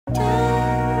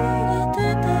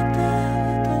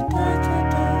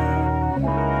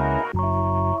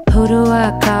Who do I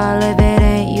call if it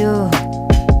ain't you?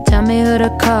 Tell me who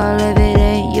to call if it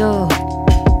ain't you.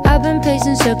 I've been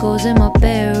pacing circles in my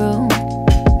bedroom.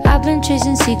 I've been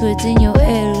chasing secrets in your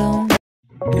heirloom.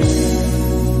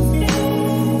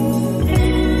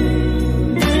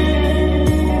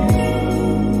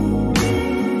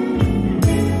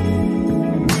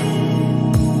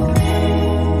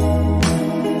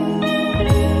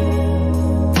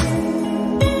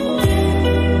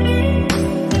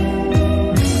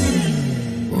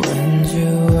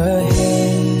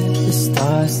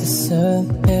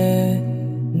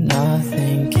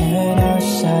 Nothing can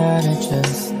outshadow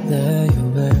just the you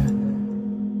were.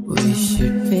 We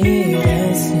should be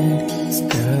dancing, 'cause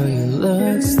girl you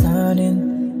look stunning.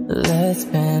 Let's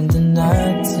spend the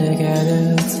night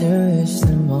together to reach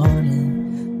the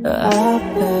morning. Up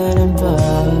and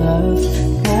above,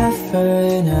 never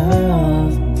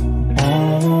enough. I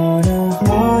wanna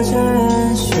hold you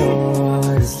and show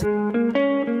us.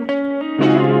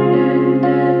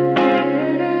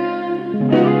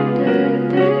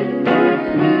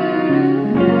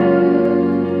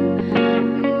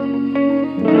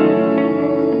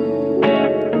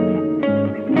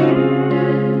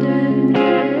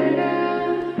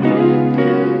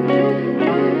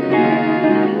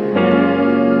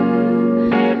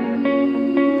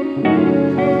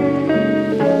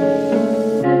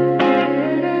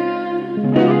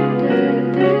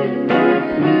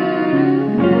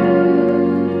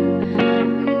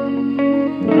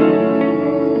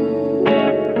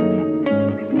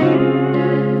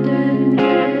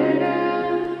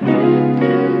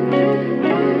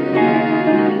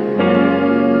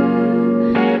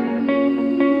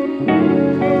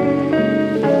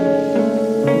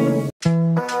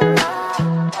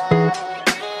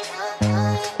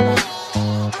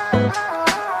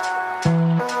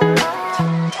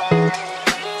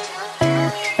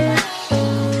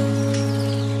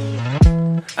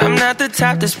 The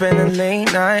type to spend a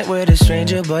late night with a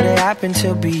stranger, but it happened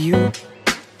to be you.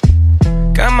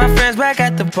 Got my friends back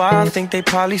at the bar, think they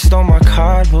probably stole my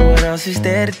card, but what else is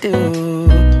there to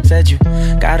do? Said you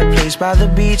got a place by the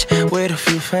beach with a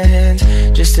few friends,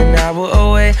 just an hour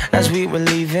away as we were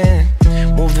leaving.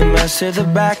 Moved the mess to the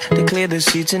back to clear the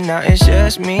seats, and now it's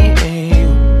just me and you.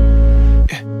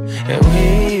 Yeah. And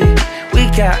we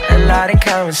got a lot in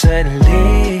common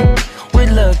suddenly.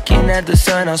 Looking at the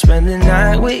sun, I'll spend the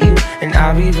night with you, and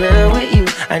I'll be real with you.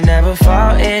 I never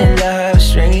fall in love,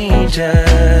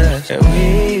 strangers. And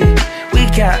we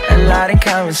got a lot in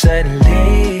common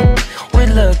suddenly.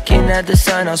 We're looking at the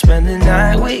sun, I'll spend the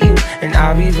night with you, and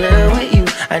I'll be real with you.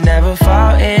 I never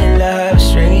fall in love,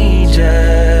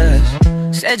 strangers.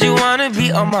 Said you wanna be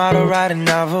a model, write a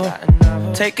novel,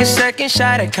 take a second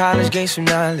shot at college, gain some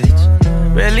knowledge.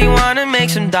 Really wanna make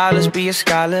some dollars, be a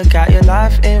scholar. Got your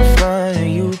life in front of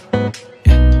you,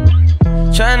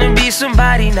 yeah. Trying to be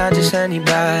somebody, not just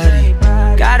anybody.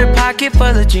 Got a pocket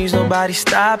full of dreams, nobody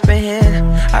stopping.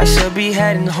 I should be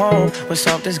heading home, but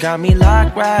something's got me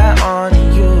locked right on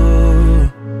you.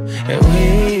 And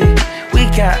we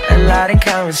got a lot in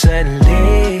common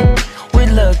suddenly.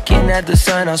 We're looking at the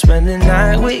sun, I'll spend the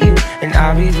night with you, and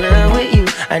I'll be real with you.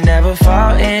 I never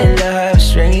fall in love,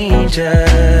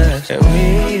 strangers. And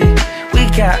we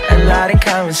got a lot in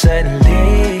common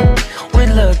suddenly.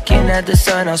 We're looking at the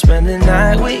sun, I'll spend the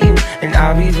night with you, and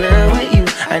I'll be real with you.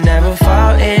 I never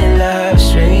fall in love,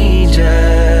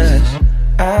 strangers.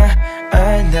 I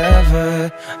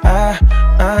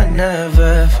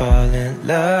never fall in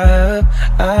love.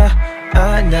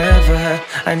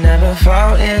 I never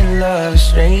fall in love,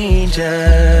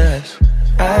 strangers.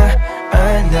 I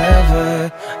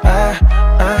never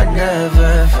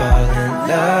fall in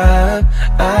love.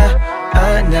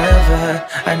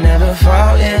 I never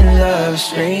fall in love,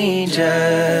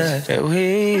 strangers. And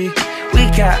we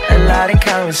got a lot in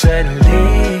common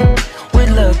suddenly.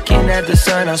 We're looking at the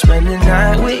sun, I'll spend the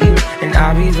night with you, and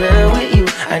I'll be real with you.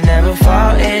 I never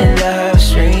fall in love,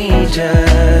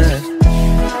 strangers.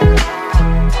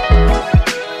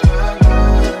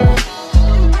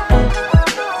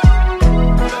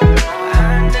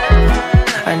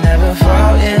 I never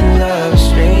fall in love,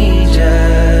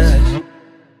 strangers.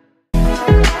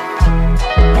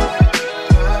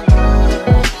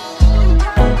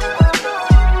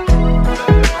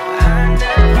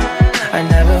 I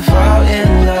never fall in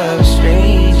love,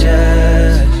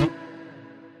 strangers.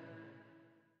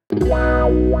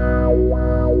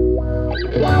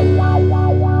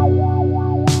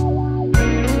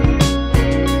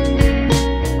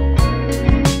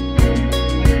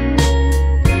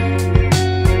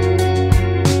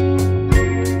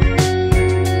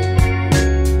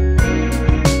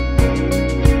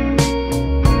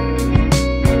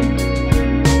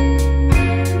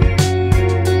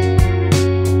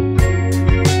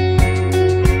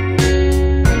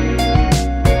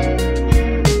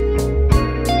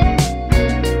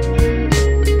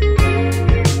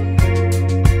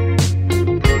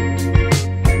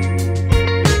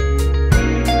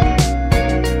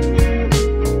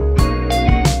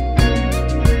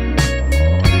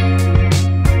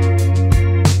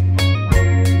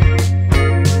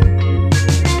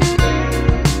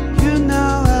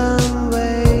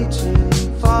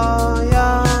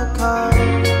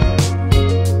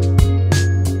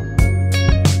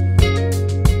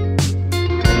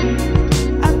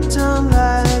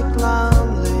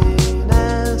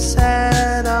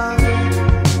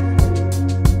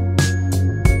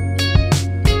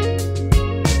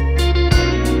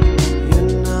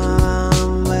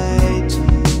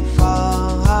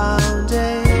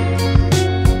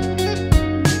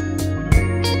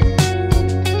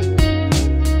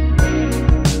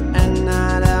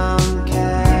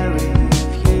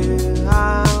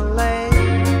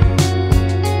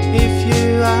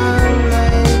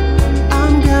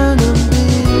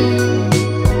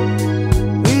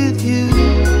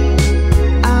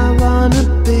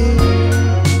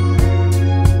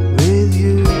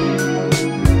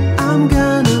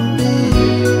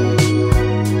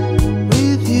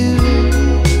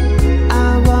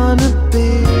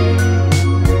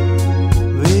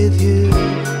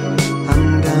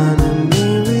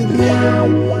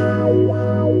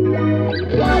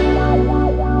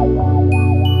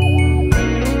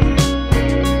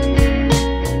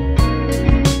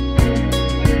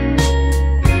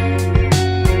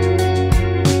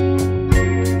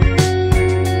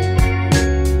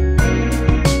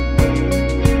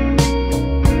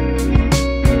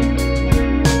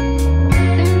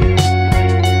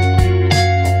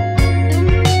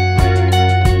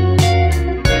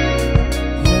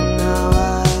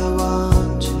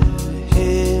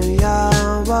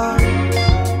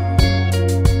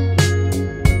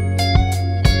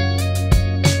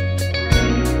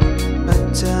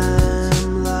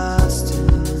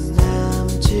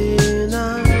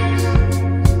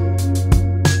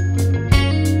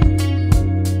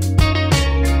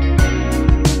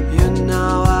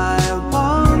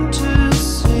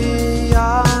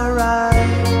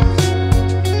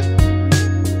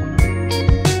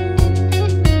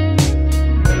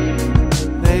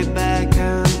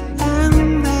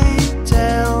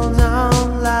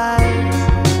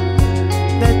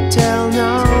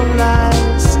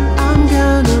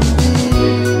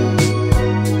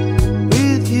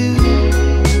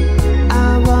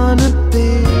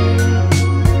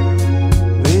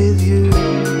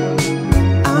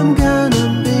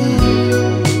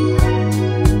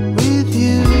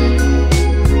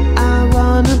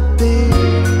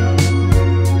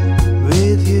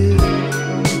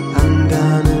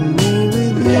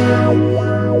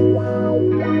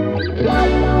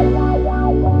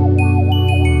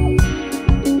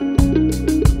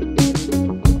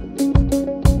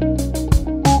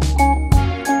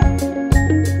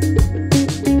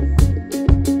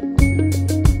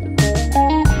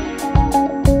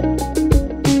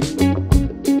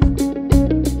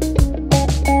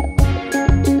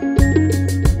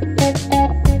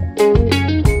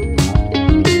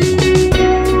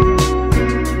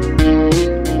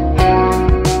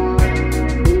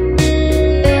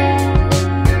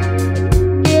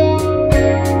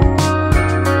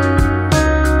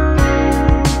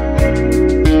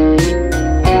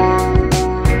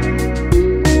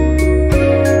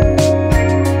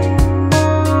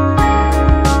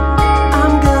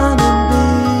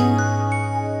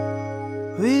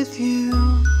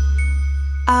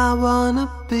 I wanna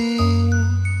be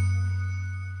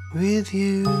with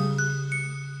you.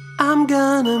 I'm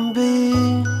gonna be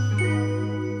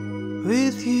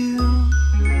with you.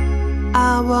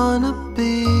 I wanna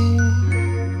be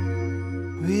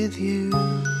with you.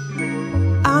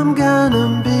 I'm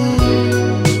gonna be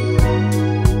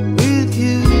with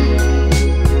you.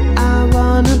 I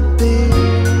wanna be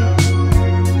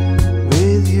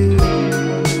with you.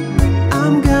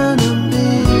 I'm gonna be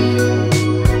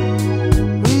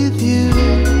with you.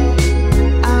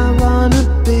 I wanna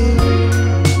be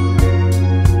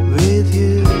with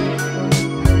you.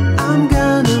 I'm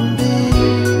gonna be.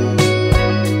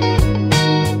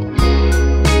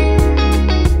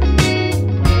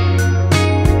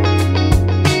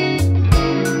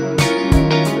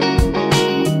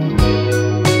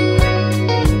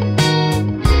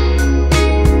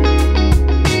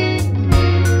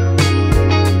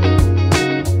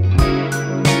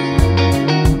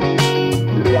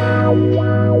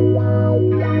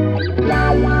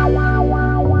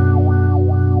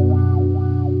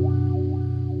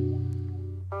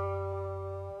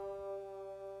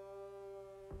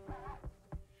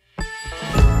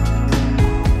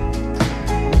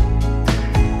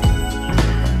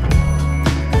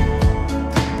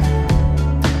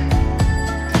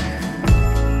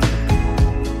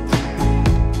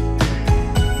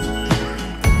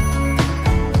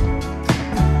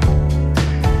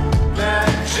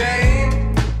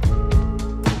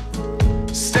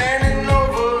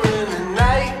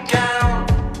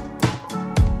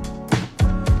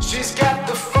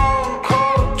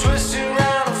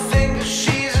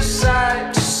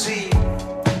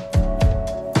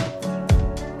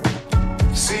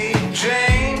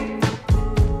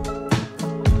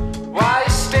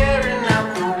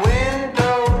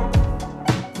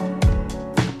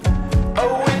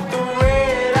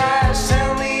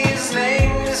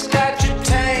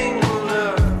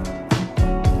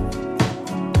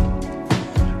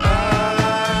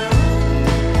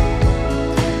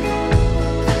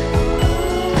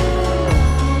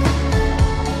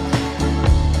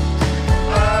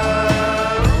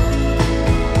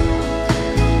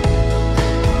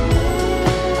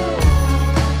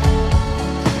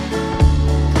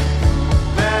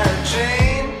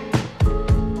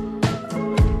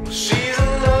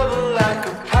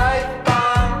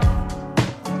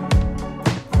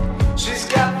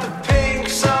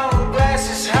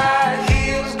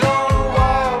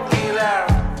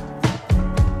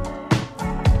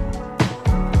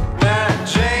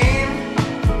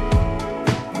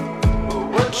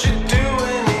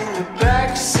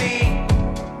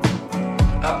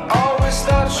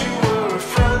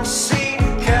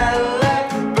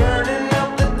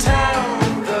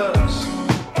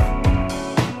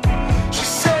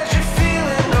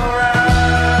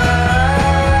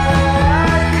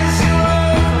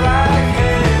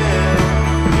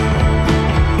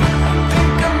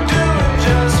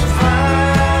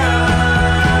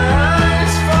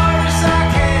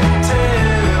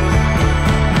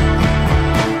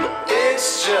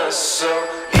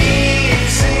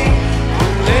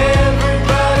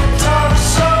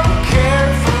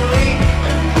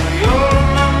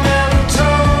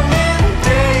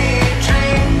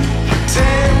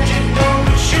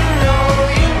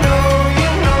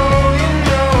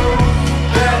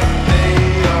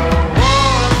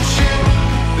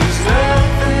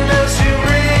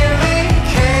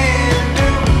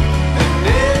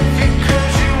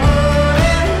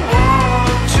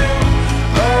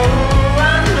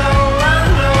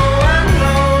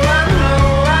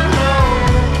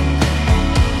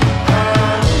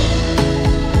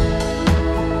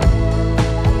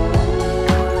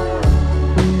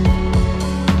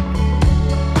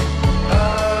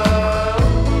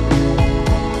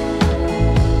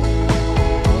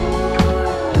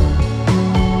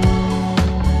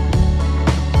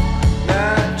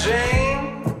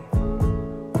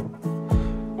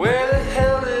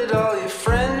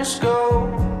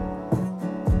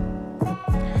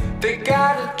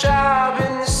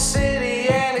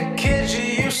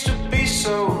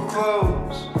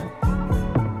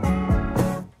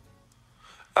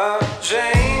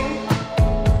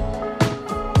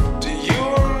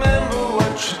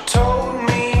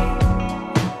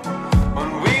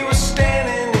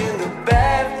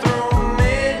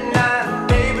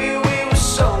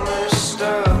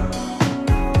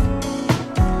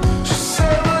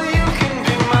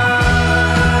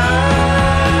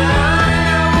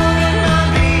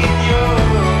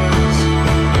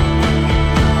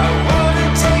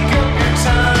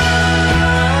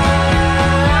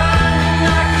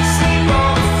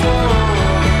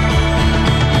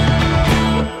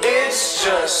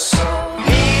 just so